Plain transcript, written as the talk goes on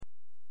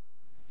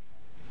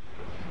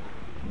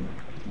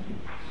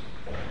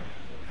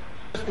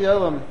the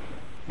Olam.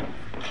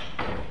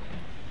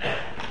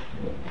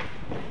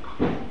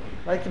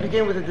 I'd like to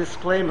begin with a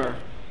disclaimer.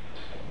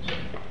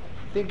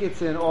 I think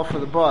it's in All for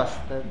the Boss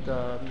that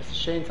Mrs.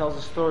 Shane tells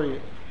a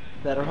story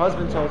that her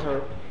husband told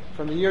her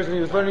from the years when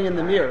he was learning in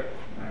the Mir.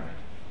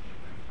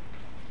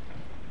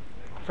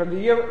 From the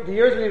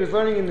years when he was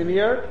learning in the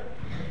Mir,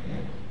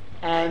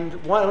 and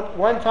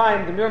one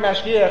time the Mir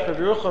Mashgiach of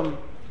Yerucham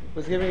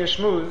was giving a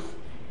shmooze,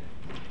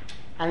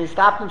 and he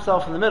stopped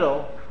himself in the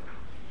middle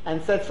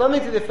and said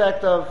something to the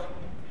effect of,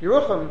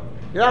 Yerucham,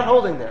 you're not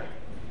holding there.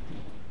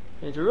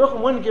 And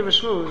Yerucham wouldn't give a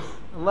shmooze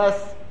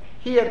unless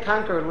he had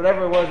conquered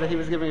whatever it was that he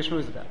was giving a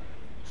shmooze about.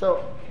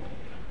 So,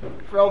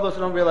 for all those who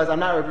don't realize, I'm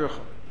not Rabbi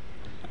Yerucham.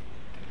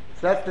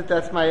 So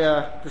that's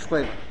my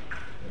disclaimer.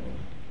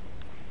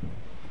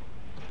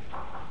 I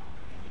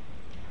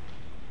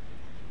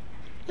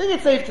think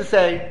it's safe to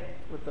say,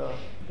 with the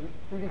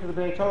reading to the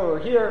Bnei Torah, we're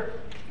here,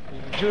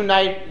 June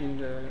night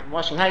in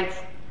Washington Heights,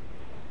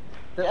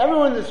 that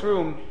everyone in this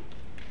room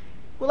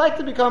would like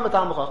to become a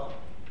Talmid Chacham,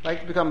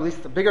 like to become at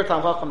least a bigger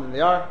Talmid Chacham than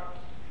they are.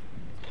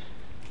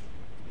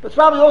 But it's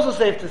probably also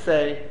safe to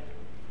say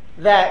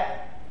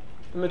that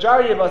the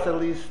majority of us, at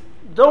least,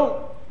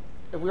 don't,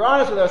 if we're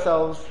honest with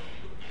ourselves,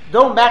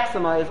 don't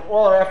maximize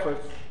all our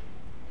efforts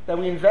that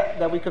we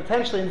could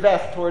potentially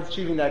invest towards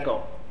achieving that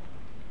goal.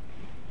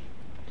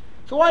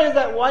 So why is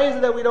that? Why is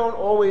it that we don't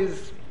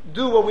always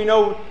do what we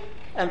know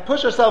and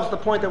push ourselves to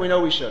the point that we know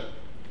we should?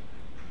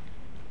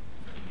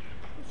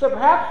 So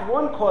perhaps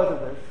one cause of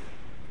this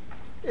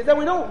is that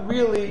we don't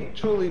really,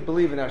 truly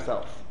believe in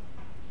ourselves.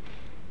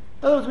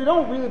 In other words, we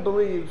don't really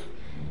believe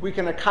we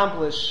can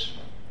accomplish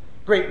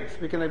greatness.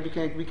 We can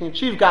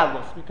achieve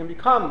godless. We can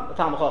become a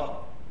Talmid Chacham.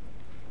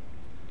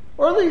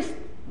 Or at least,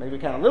 maybe we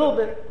can a little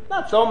bit,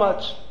 not so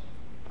much.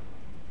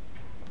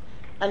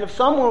 And if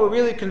someone would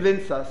really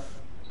convince us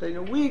that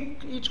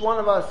each one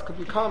of us could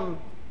become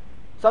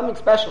something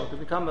special, could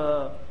become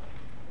a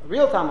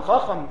real Talmid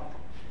Chacham,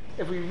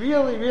 if we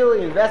really,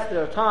 really invested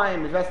our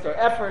time, invested our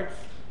efforts,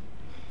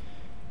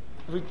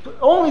 if we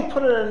only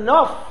put in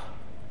enough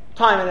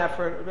time and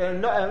effort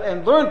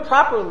and learn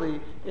properly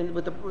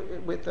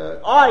with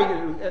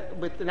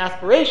an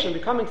aspiration,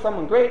 becoming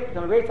someone great,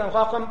 becoming a great Talmid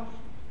Chacham,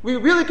 we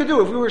really could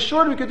do it. If we were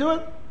sure we could do it,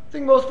 I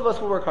think most of us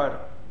will work harder.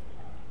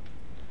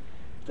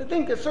 So I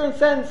think, in a certain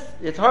sense,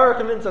 it's hard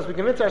to convince us. We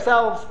convince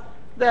ourselves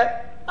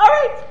that, all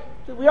right,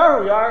 we are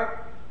who we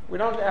are.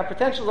 Our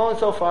potential is only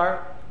so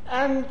far,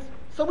 and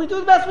so we do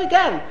the best we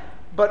can.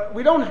 But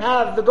we don't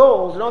have the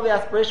goals, we don't have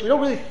the aspiration. We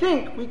don't really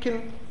think we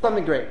can do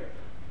something great.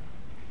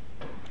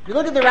 If you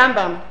look at the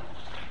Rambam,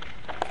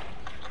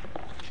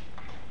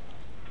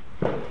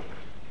 in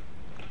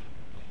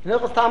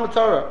Hilchos Talmid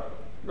Torah,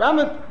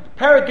 Rambam,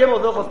 Perek Gimel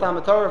of Hilchos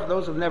Talmid Torah, for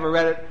those who've never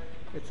read it,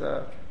 it's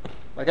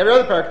like every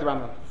other Perek of the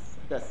Rambam,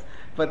 yes,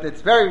 but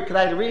it's very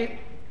kedai to read.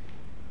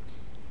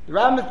 The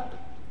Rambam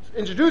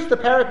introduced the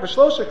Perek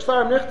B'Shlosha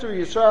Ksarim Nichtu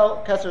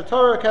Yisrael Keser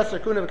Torah,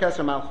 Keser Kuna,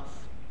 Keser Malchus.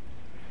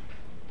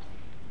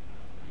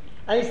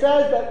 And he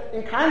says that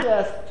in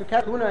contrast to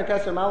Keser Kuna and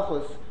Keser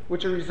Malchus,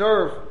 which are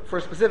reserved for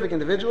specific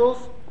individuals,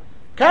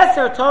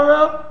 Keser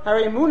Torah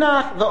Hari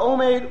Munach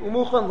V'Omeid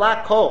Umuchan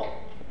Lakol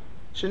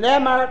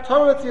Shenemar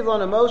Torah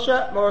Tzilon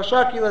Moshe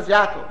Morashak Yilas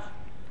Yaakov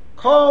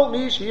Kol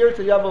Mi Shir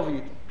to Yavov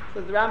Yit.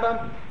 Says the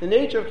Rambam, the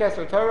nature of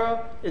Keser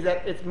Torah is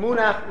that it's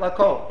Munach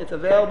Lakol. It's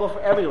available for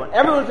everyone.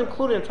 Everyone's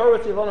included in Torah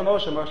Tzilon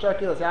Moshe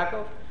Morashak Yilas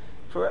Yaakov.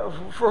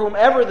 For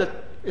whomever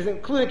is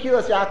included in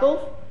Kilas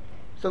Yaakov.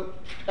 So,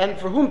 and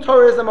for whom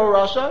Torah is a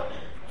Morasha,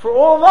 for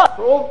all of us,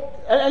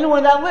 anyone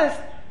in that list,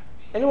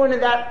 anyone in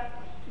that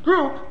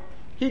group,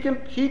 he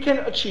can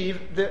achieve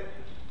the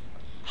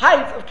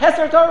heights of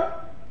Keser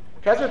Torah.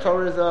 Keser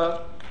Torah is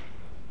a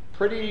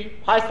pretty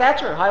high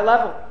stature, high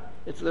level.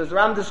 As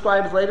Ram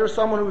describes later,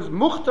 someone who is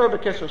muchtar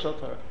b'kesher shel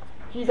Torah.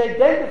 He's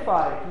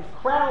identified, he's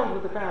crowned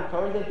with the crown of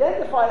Torah. He's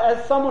identified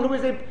as someone who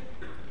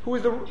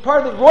is a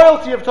part of the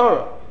royalty of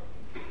Torah.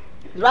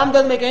 The Ram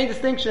doesn't make any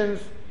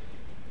distinctions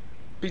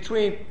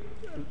between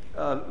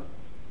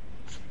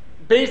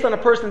based on a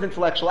person's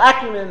intellectual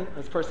acumen,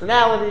 his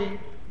personality,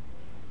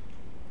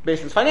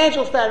 based on his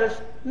financial status.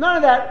 None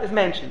of that is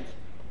mentioned.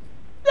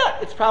 Yeah,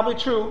 it's probably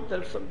true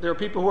that there are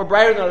people who are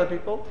brighter than other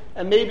people,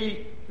 and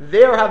maybe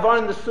their Havan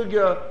in the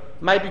Sugya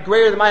might be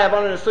greater than my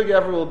Havan in the Sugya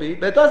ever will be,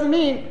 but it doesn't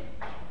mean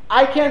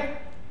I can't,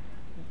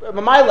 at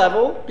my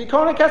level, be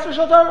Kohen Keser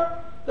Shel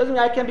Torah. Doesn't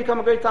mean I can't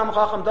become a great Talmid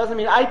Chacham. Doesn't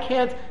mean I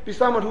can't be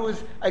someone who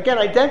is, again,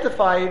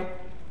 identified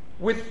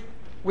with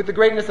the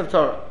greatness of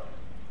Torah.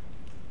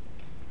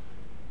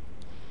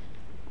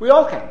 We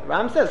all can. The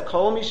Ram says,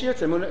 Kol Mishir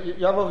Tzemuna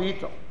Yavov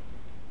Yito.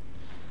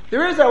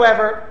 There is,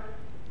 however,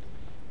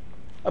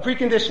 a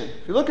precondition.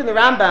 If you look in the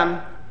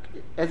Rambam,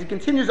 as he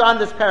continues on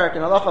this parak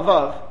in Halacha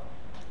Vav,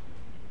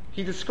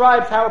 he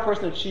describes how a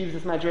person achieves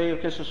this madrei of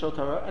Keser Shel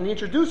Torah, and he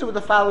introduces it with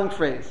the following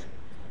phrase: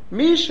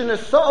 Mi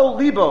shenesa'o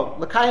libo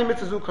l'kayim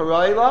mitzvah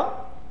karoila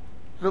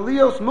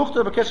v'lios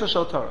muchtar b'Keser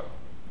Shel Torah.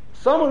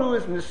 Someone who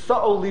is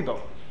nesa'o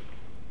libo.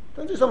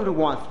 Don't do someone who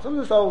wants it.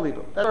 Someone who's nesa'o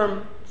libo. That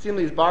term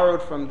seemingly is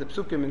borrowed from the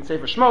psukim in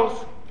Sefer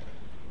Shmos,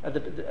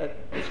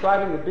 at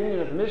describing the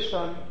binyan of the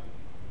Mishkan,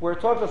 where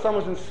it talks about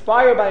someone who's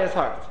inspired by his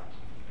heart.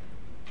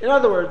 In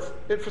other words,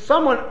 for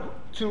someone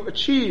to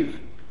achieve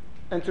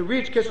and to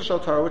reach Kisur Shal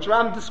Torah, which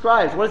Ram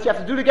describes, what does he have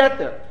to do to get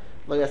there?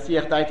 And the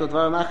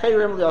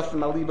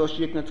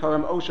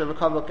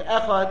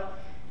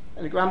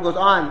Ram goes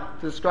on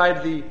to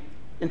describe the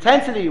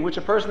intensity which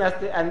a person has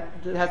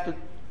to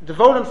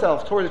devote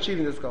himself towards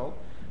achieving this goal.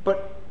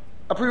 But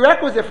a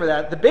prerequisite for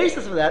that, the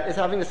basis for that, is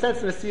having a sense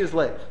of Messiah's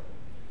life.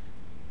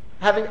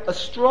 Having a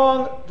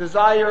strong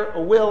desire,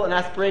 a will, an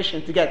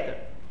aspiration to get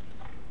there.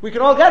 We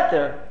can all get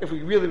there if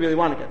we really, really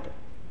want to get there.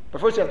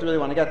 But first you have to really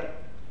want to get there.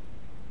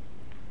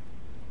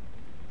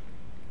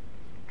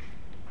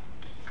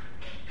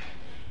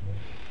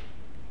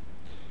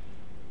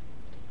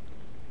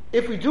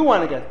 If we do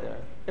want to get there,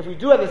 if we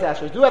do have this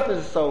aspiration, do have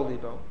this soul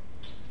libo,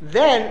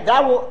 then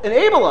that will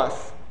enable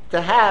us to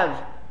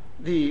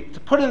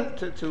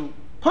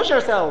push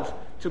ourselves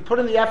to put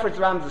in the efforts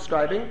Ram is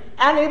describing,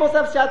 and able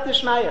to have siyat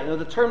dishmaya.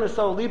 The term is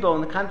soul libo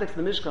in the context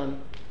of the Mishkan,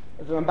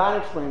 as the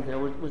Ramban explains there,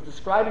 was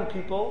describing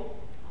people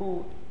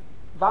who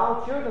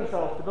volunteered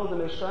themselves to build the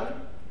Mishkan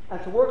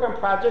and to work on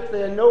projects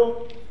they had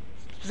no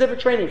specific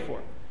training for.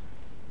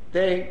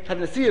 They had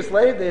an Asiyah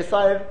slave, they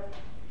decided,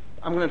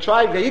 I'm going to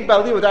try, Ve'ik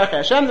Ba'ali with Archei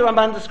Hashem, the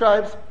Ramban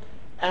describes,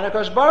 and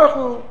HaKadosh Baruch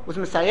Hu was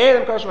Messiah,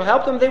 and HaKadosh Baruch Hu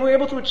helped them, they were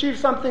able to achieve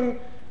something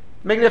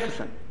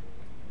magnificent.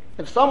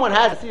 If someone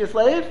has a Asiyah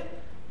slave,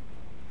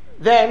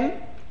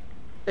 then,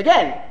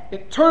 again,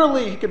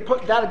 internally he can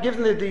put that, gives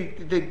him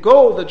the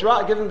goal, the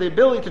drive, gives him the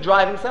ability to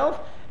drive himself,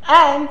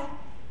 and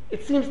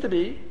it seems to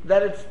be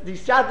that it's the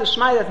siyat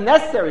d'shmai that's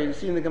necessary, you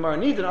see in the Gemara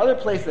needs, in other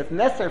places that's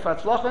necessary for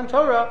Hatzlacha and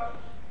Torah,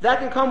 that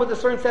can come with a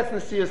certain sense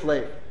of Nesiyas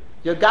Lev.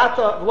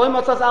 Yagata,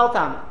 v'loy matzas al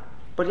tama.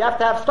 But you have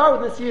to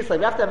start with Nesiyas Lev.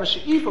 You have to have a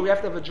she'ifa, you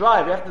have to have a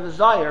drive, you have to have a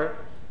desire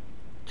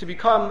to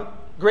become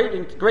great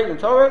in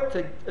Torah,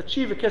 to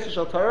achieve a Kisur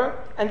Shal Torah.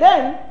 And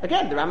then,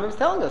 again, the Rambam is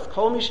telling us,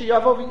 Kol mi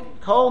sheyirta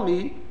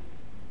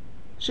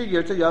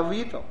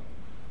yavo.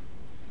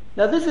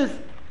 Now this is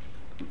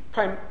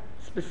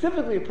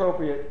specifically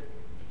appropriate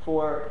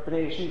for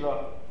Bnei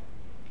Yeshiva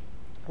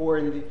who are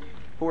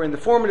in the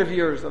formative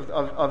years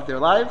of their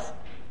lives,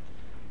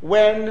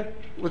 when,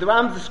 with the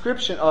Ram's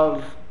description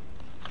of,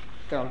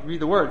 I'll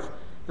read the words,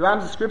 the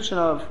Ram's description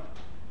of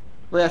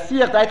he can't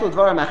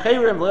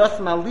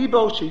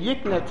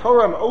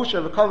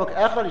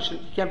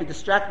be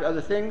distracted by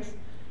other things,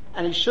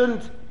 and he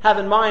shouldn't have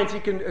in mind he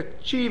can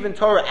achieve in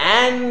Torah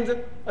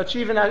and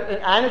achieve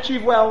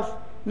wealth.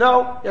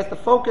 No, he has to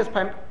focus.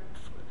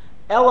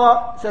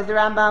 Ella, says the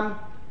Rambam,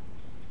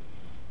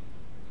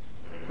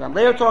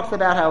 later talks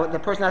about how the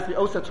person has to be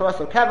osa Torah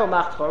so kevel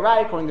mach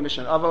tchorai, according to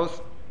Mishnah Avos.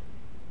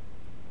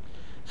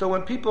 So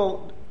when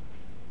people,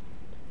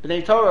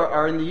 B'nai Torah,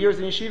 are in the years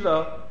in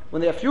yeshiva, when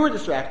they have fewer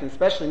distractions,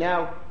 especially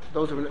now,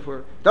 those who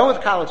are done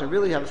with college and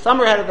really have a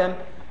summer ahead of them,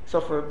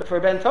 so for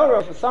Ben Torah,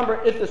 if the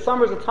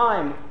summer is a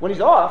time when he's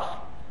off,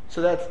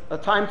 so that's a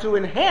time to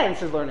enhance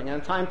his learning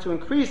and a time to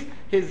increase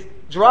his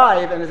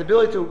drive and his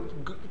ability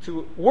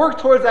to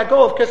work towards that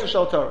goal of Kisur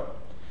Shal Torah.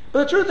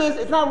 But the truth is,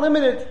 it's not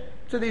limited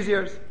to these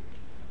years.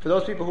 For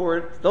those people who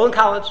are still in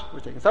college, we're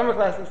taking summer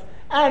classes,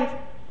 and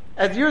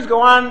as years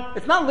go on,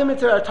 it's not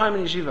limited to our time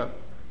in yeshiva.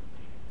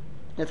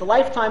 It's a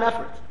lifetime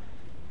effort.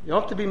 You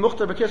don't have to be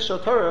muchtar b'kisur shel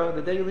Torah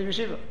the day you leave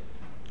yeshiva.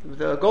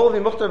 The goal of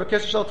being muchtar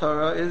b'kisur shel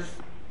Torah is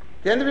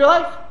the end of your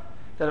life.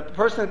 That a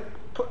person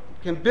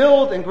can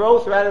build and grow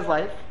throughout his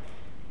life,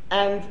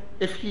 and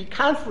if he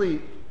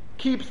constantly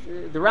keeps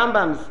the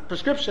Rambam's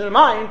prescription in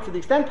mind, to the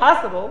extent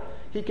possible,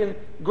 he can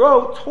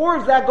grow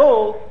towards that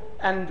goal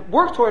and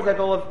work towards that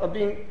goal of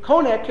being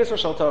konek kisur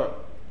shel Torah.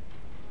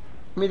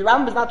 I mean, the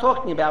Rambam is not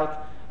talking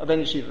about a ben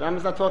yeshiva. The Rambam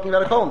is not talking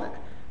about a konek.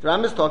 The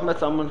Rambam is talking about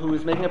someone who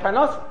is making a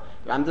parnasa.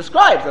 The Rambam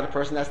describes that a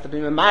person has to be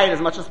memayed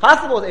as much as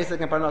possible with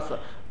Esek and Parnasa.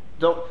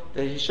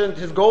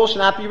 His goal should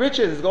not be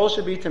riches. His goal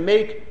should be to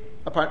make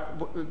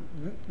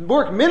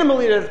work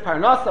minimally as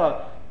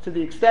Parnasa to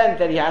the extent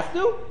that he has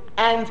to,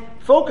 and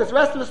focus the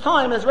rest of his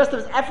time and the rest of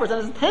his efforts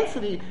and his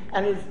intensity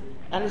and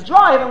his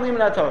drive on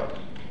Limud Torah.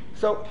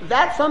 So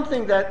that's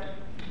something that,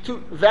 to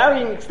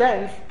varying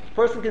extents, a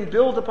person can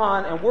build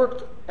upon and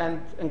work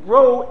and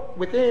grow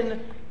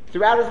within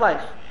throughout his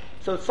life.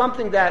 So it's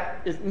something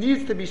that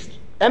needs to be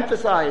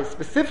emphasized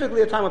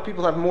specifically at a time when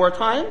people have more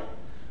time,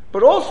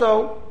 but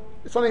also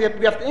it's something that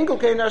we have to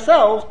inculcate in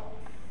ourselves,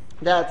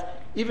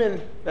 that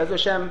even Be'ez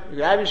Hashem,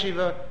 you have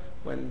yeshiva,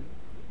 when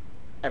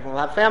everyone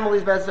will have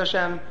families, Be'ez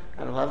Hashem,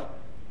 and will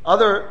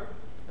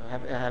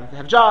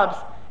have jobs,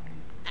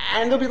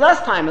 and there'll be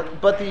less time,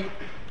 but the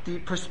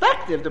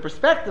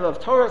perspective of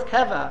Torah's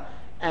keva,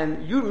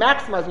 and you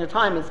maximizing your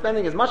time and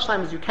spending as much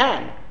time as you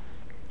can,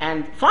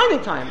 and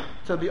finding time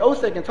to be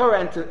osek in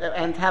Torah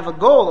and to have a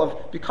goal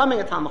of becoming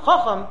a Talmid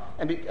Chacham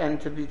and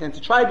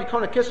to try to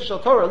become a Kisur Shel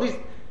Torah, at least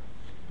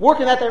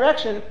work in that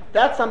direction,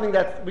 that's something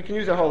that we can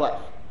use our whole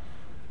life.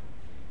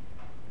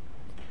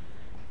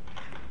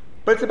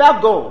 But it's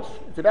about goals.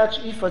 It's about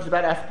she'ifa, it's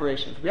about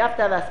aspirations. We have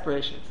to have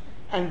aspirations.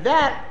 And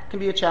that can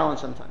be a challenge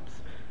sometimes.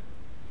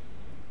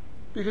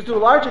 Because to a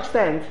large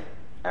extent,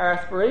 our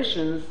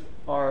aspirations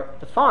are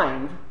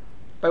defined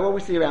by what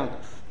we see around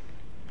us.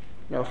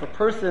 If a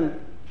person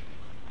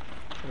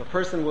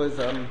was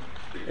in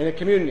a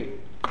community,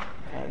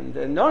 and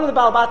none of the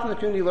Baal Bats in the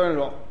community learn at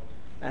all,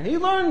 and he has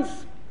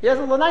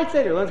a little night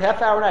seder, he learns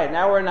half hour a night, an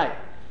hour a night.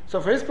 So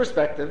from his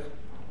perspective,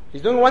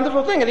 he's doing a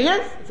wonderful thing, and he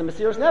is. It's a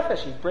Mesiras Nefesh.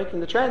 He's breaking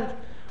the trend.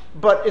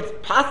 But it's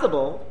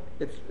possible,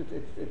 it's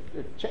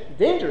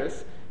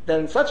dangerous, that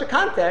in such a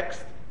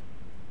context,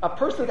 a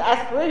person's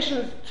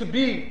aspirations to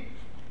be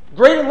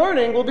great in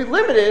learning will be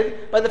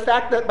limited by the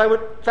fact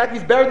that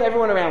he's better than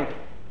everyone around him.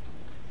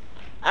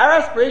 Our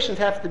aspirations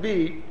have to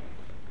be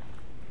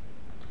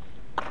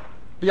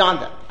beyond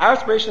that. Our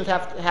aspirations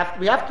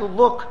we have to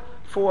look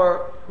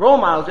for role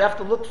models. We have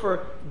to look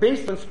for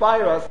Beis to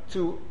inspire us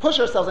to push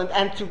ourselves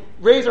and to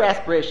raise our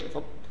aspirations.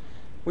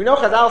 We know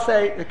Chazal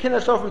say the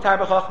kinah so from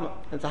Tarba Chachma.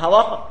 It's a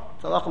halacha.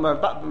 It's a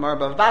halacha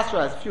Marabav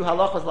Basra has a few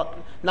halachas.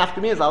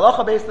 Nafkamiyah is a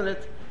halacha based on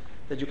it,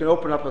 that you can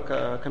open up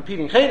a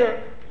competing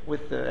cheder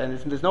with, and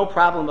there's no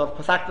problem of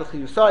pasakta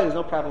chiyusai. There's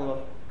no problem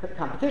of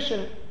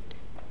competition,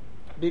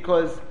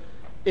 because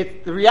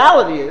the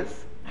reality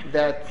is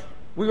that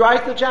we rise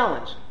to the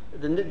challenge.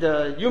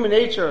 The human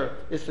nature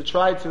is to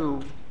try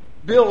to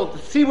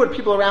see what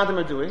people around him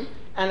are doing,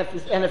 and if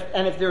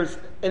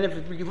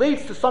it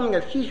relates to something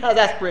that he has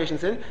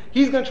aspirations in,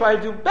 he's going to try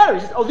to do better. He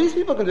says, "Oh, these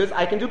people can do this,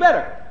 I can do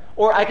better,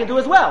 or I can do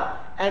as well."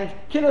 And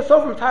kinah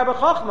sofrim tarba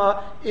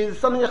chachma is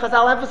something that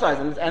Chazal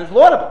emphasizes, and it's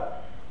laudable.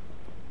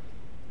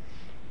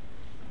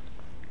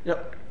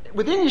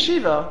 Within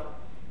yeshiva,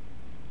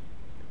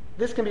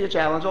 this can be a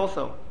challenge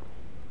also.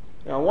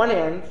 On one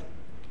hand,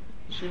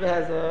 yeshiva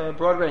has a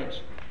broad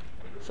range.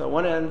 So on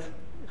one end,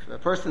 if a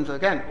person's,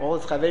 again, all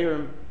his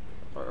chaverim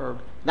are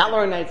not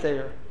learning night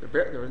seder,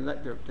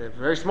 they're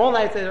very small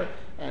night seder,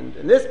 and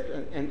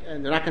they're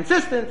not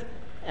consistent,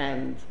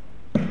 and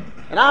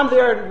I'm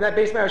there in that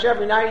Beis Medrash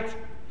every night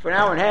for an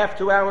hour and a half,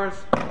 2 hours.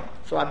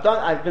 So I've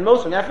been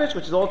Mussar nefesh,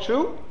 which is all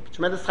true,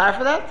 tremendous chayv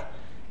for that,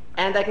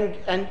 and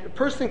a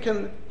person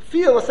can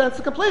feel a sense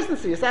of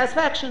complacency, a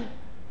satisfaction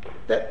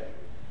that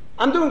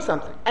I'm doing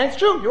something, and it's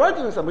true, you are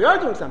doing something, we are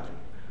doing something,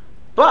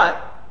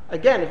 but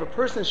again, if a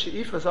person's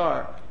she'ifas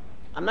are,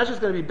 I'm not just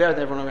going to be better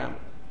than everyone around me,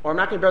 or I'm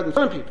not going to be better than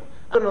some people.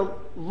 I'm going to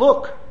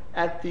look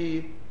at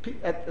the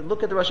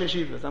Rosh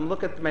Yeshivas. I'm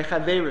look at my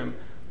chaverim,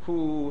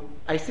 who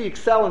I see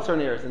excel in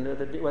certain areas, and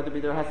whether it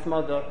be their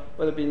hasmada,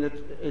 whether it be in the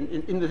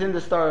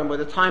starim,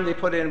 whether the time they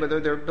put in,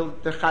 whether their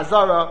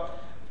chazara.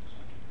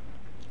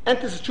 And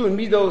this is true in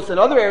Midos and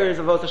other areas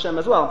of Vos Hashem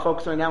as well. I'm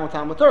focusing right now on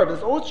Talmud Torah, but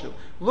it's all true.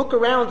 Look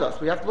around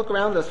us. We have to look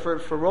around us for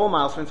role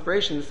models, for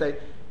inspiration, to say,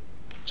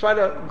 try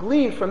to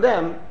glean from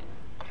them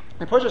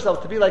and push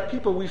ourselves to be like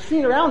people we've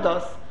seen around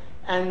us,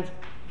 and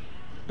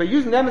by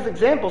using them as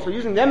examples, by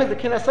using them as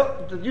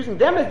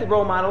the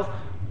role models,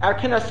 our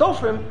kinah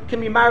sofrim can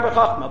be marba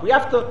chachma. We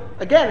have to,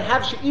 again,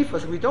 have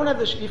she'ifas. If we don't have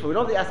the she'ifah, we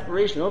don't have the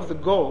aspiration, we don't have the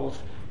goals,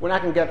 we're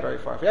not going to get very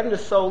far. If we have the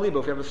soul libo,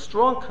 if we have a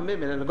strong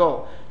commitment and a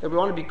goal that we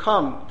want to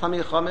become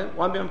Talmidei Chachamim,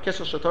 want to become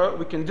Kesher Shator,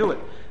 we can do it.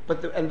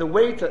 But the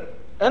way to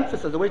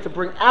emphasize, the way to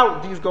bring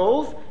out these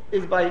goals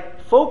is by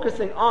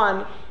focusing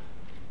on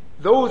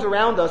those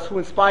around us who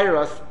inspire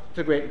us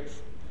to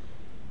greatness.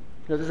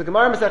 There's a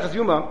Gemara Maseches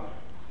Yuma,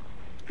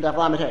 Daf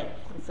Lamed Hey.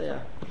 It's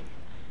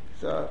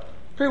a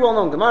pretty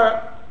well-known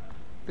Gemara.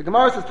 The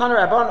Gemara says, "Taner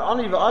Rabban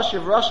ani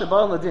v'ashiv rasha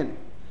ba'al ladin.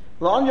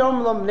 La'an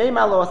yom lo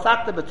neima lo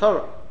asakta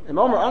b'torah. Im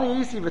omer ani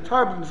yisi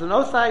v'tar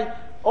b'mzanosai.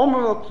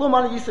 Omer lo klum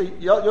ani yisi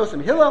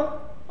yosim Hillel."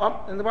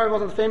 And the Gemara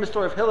goes on the famous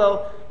story of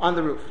Hillel on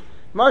the roof.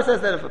 The Gemara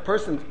says that if a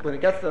person, when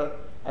it gets the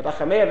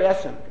Abachamei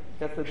V'Eshem,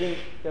 gets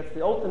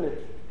the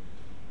ultimate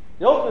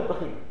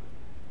b'china,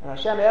 and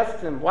Hashem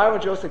asks him, "Why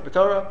weren't you osik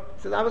b'torah?"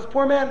 He says, "I was a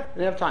poor man, I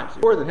didn't have time." So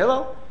you're poorer than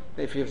Hillel.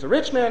 If he was a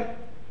rich man,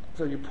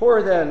 so you're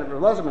poorer than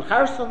Relazim and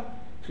Charsum.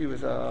 If he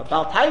was a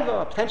Baal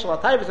Taiva, a potential Baal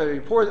Taiva, so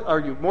are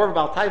you more of a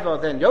Baal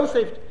Taiva than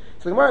Yosef?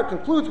 So the Gemara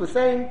concludes with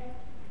saying,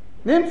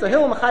 "Nimtza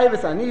Hillel mechayev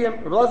es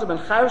aniyim, Relazim and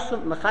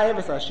Charsum mechayev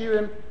es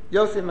ashirim,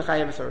 Yosef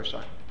mechayev es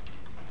harishayim."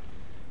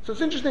 So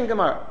it's interesting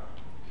Gemara,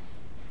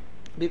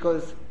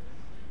 because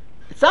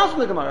it sounds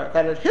from the Gemara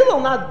that had Hillel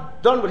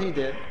not done what he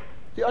did,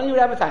 the Ani would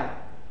have a time.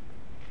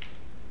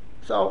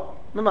 So,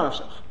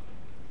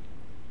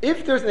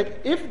 if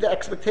the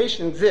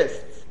expectation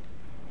exists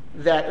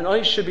that an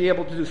Ani should be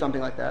able to do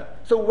something like that,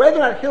 so whether or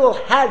not Hillel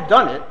had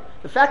done it,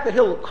 the fact that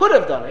Hillel could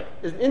have done it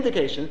is an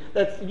indication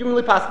that it's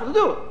humanly possible to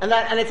do it,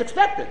 and it's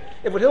expected.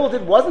 If what Hillel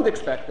did wasn't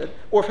expected,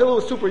 or if Hillel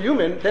was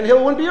superhuman, then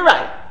Hillel wouldn't be a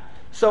right.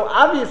 So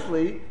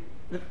obviously,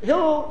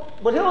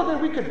 what Hillel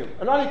did, we could do,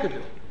 an Ani could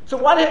do. So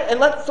why did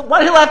Hillel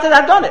have to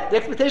have done it? The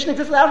expectation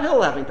exists without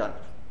Hillel having done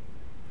it.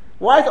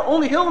 Why is it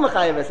only Hillel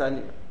mechayev es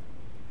aniyim?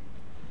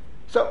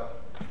 So,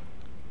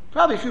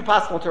 probably a few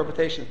possible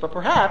interpretations, but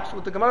perhaps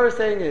what the Gemara is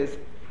saying is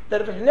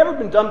that if it had never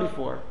been done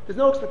before, there's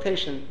no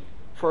expectation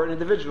for an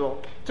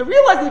individual to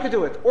realize that he could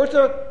do it, or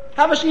to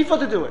have a she'ifah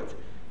to do it.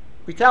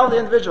 We tell the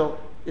individual,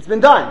 it's been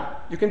done,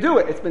 you can do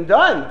it, it's been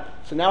done,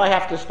 so now I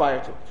have to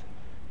aspire to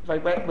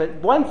it. But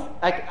once,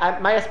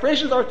 my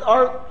aspirations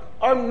are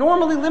are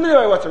normally limited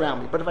by what's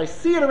around me. But if I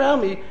see it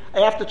around me,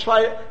 I have to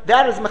try.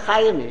 That is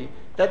machayim me.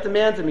 That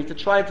demands of me to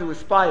try to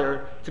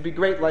aspire to be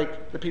great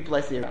like the people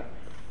I see around.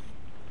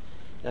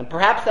 And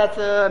perhaps that's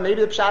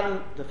maybe the pshat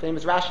in the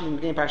famous Rashi in the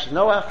beginning of Parshas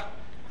Noach,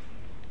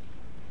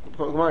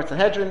 Gemara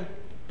Sanhedrin.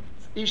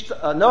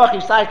 Noach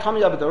Yisai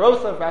Tami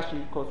Abedorosav.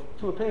 Rashi quotes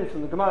two opinions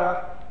from the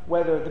Gemara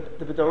whether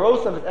the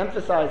Bedorosav is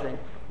emphasizing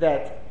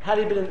that had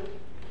he been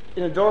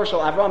in a Dor Shel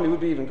Avram, he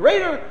would be even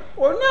greater,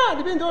 or not, had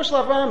he been in Dor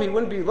Shel Avram, he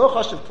wouldn't be Lo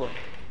Chashav Klum.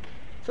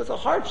 So it's a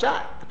hard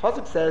shot. The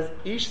pasuk says,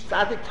 Ish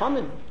Tzadik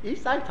Tamim. Ish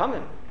Tzadik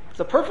Tamim. It's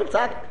a perfect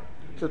tzaddik.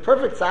 It's a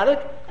perfect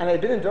tzaddik, and had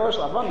he been in Dor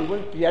Shel Avram, he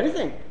wouldn't be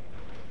anything.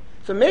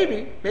 So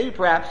maybe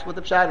perhaps what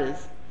the pshat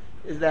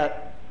is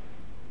that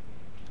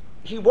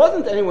he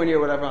wasn't anywhere near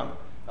what Avram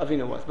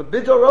Avinu was. But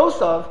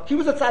Bidorosav, he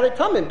was a tzaddik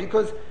tamim,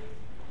 because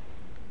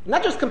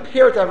not just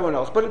compared to everyone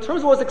else, but in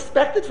terms of what was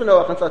expected for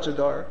Noach in such a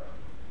door,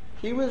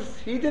 he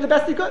did the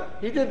best he could.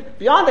 He did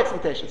beyond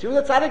expectations. He was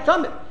a tzaddik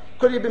tamim.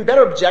 Could he have been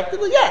better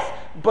objectively? Yes.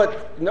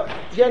 But no,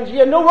 he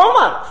had no role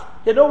models.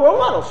 He had no role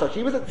models. So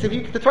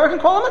the Torah can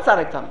call him a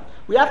tzaddik tamim.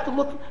 We have to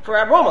look for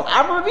our role models.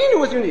 Avram Avinu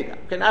was unique.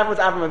 Okay, Avram was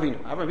Avram Avinu.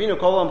 Avram Avinu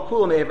called him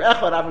Kulam Me'ever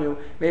Echad, Avram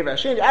Me'ever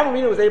Hashem. Avram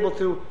Avinu was able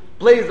to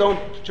blaze his own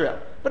trail.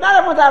 But not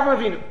everyone's Avram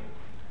Avinu.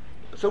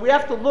 So we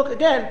have to look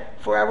again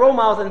for our role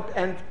models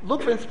and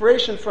look for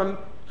inspiration from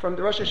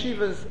the Rosh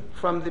Yeshivas,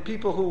 from the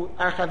people who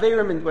are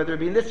Chaverim, whether it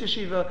be in this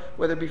yeshiva,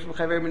 whether it be from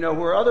Chaverim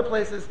who are other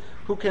places,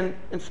 who can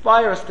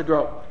inspire us to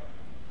grow.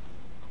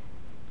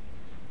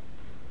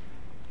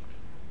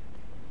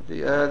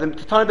 The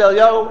Tana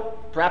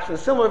B'Eliyahu, perhaps in a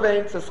similar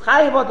vein, says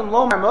Chayiv Adam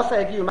Lomar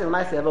Mosai Hagiyu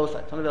Ma'aseh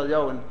Avosai. Tana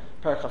B'Eliyahu in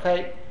Perek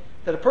Chafei,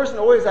 that a person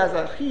always has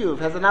a chiyuv,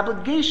 has an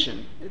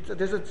obligation.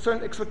 There's a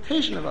certain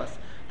expectation of us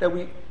that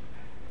we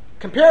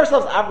compare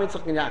ourselves to Avram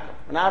Yitzchak and Yaakov.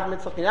 We're not Avram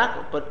Yitzchak and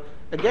Yaakov, but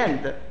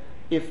again,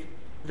 if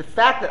the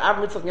fact that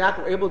Avram Yitzchak and Yaakov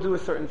are able to do a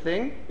certain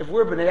thing, if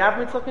we're B'nai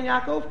Avram Yitzchak and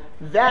Yaakov,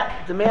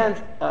 that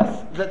demands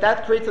us,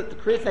 that creates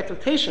an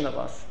expectation of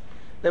us,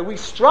 that we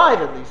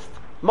strive at least.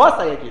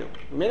 Mussar Yagiu.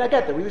 We may not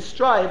get there. We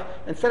strive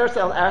and set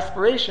ourselves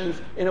aspirations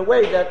in a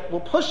way that will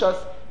push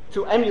us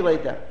to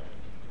emulate them.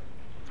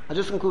 I'll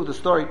just conclude the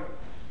story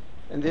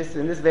in this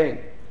vein.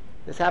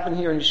 This happened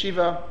here in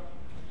Yeshiva,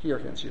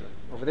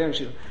 over there in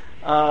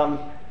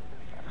Yeshiva.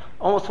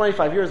 Almost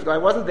 25 years ago. I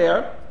wasn't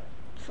there.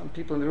 Some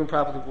people in the room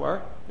probably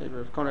were. Maybe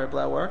Rav Koner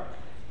Blau were.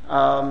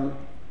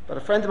 But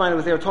a friend of mine who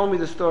was there told me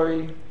the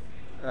story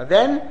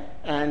then,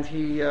 and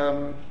he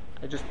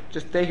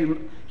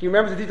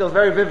remembers the details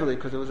very vividly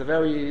because it was a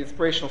very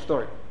inspirational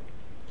story.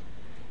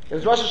 It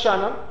was Rosh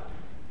Hashanah,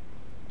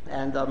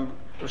 and Rav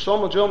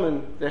Shlomo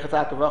Jilman,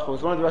 who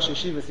was one of the Rosh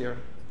Yeshivas here,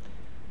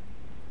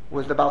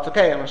 was the Baal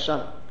Tokei on Rosh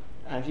Hashanah.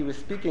 And he was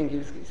speaking, he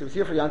was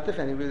here for Yantif,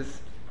 and he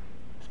was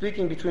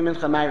speaking between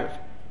Mincha and Ma'ariv.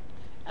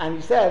 And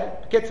he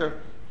said, Kitzer,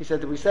 he said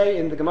that we say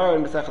in the Gemara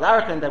in Masechet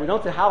Arachin that we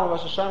don't say how on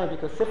Rosh Hashanah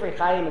because Sifrei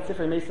Chaim and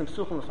Sifrei Mesim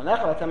Psuchim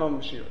L'chanecha V'atem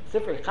Mashir.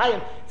 Sifrei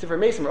Chaim, Sifrei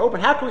Mesim are open.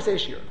 How can we say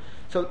Shir?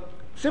 So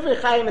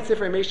Sifrei Chaim and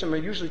Sifrei Mesim are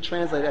usually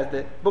translated as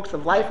the books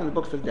of life and the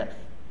books of death.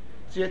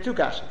 So you have two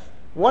kashas.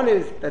 One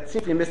is that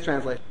seems to be a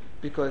mistranslation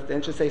because then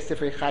it should say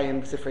Sifrei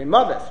Chaim, Sifrei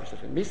Maves, or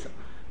Sifrei Mesim.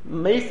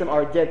 Mesim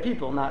are dead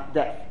people, not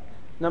death.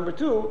 Number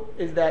two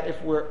is that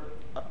if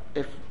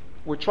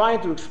we're trying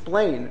to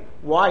explain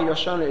why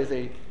Yoshana is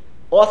a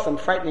awesome,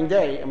 frightening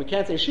day, and we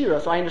can't say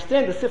Shira, so I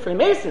understand the Sifrei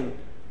Mesim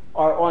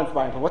are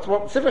awe-inspiring. But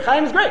Sifrei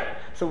Chaim is great,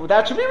 so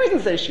that should be a reason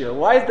to say Shira.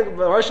 Why is the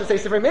Rosh say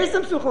Sifrei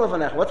Mesim Psuchim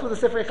L'chanecha? What's with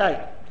the Sifrei Chaim?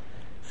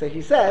 So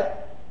he said,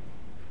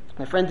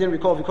 my friend didn't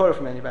recall if he quoted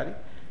from anybody,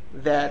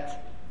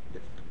 that,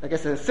 I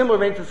guess in a similar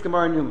vein to the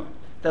Gemara in Yuma,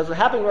 that was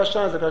happening in Rosh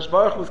Hashanah, that Rosh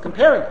Baruch was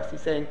comparing us.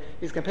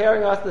 He's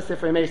comparing us to the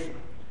Sifrei Mesim.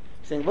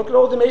 He's saying, look at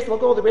all the Mesim,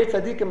 look at all the great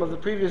tzaddikim of the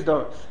previous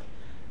doors.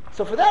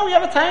 So for that we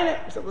have a taina.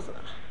 He said, listen,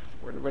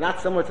 we're not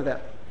similar to them.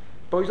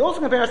 But he's also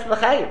comparing us to the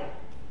Chayim.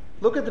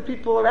 Look at the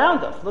people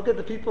around us. Look at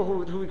the people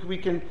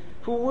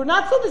who were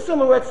not so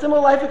dissimilar, who had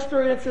similar life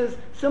experiences,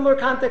 similar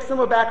context,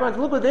 similar backgrounds.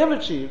 Look what they've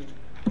achieved.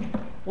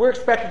 We're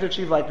expected to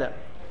achieve like that.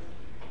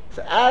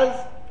 So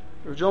as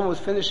Rav Joma was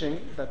finishing,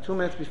 about 2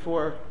 minutes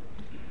before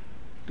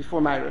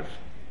Ma'ariv,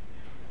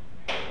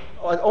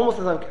 almost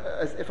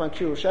as if on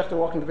cue, Rav Shechter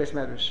walking to Beis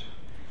Medrash,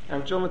 and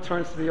Rav Joma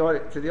turns to the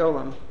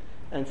Olam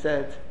and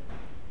said,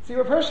 "See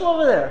Rav Hershel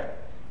over there?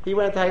 He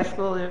went to high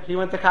school here. He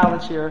went to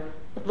college here.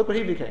 Look what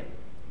he became."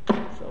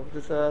 So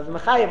this is the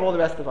Machai of all the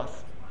rest of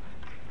us.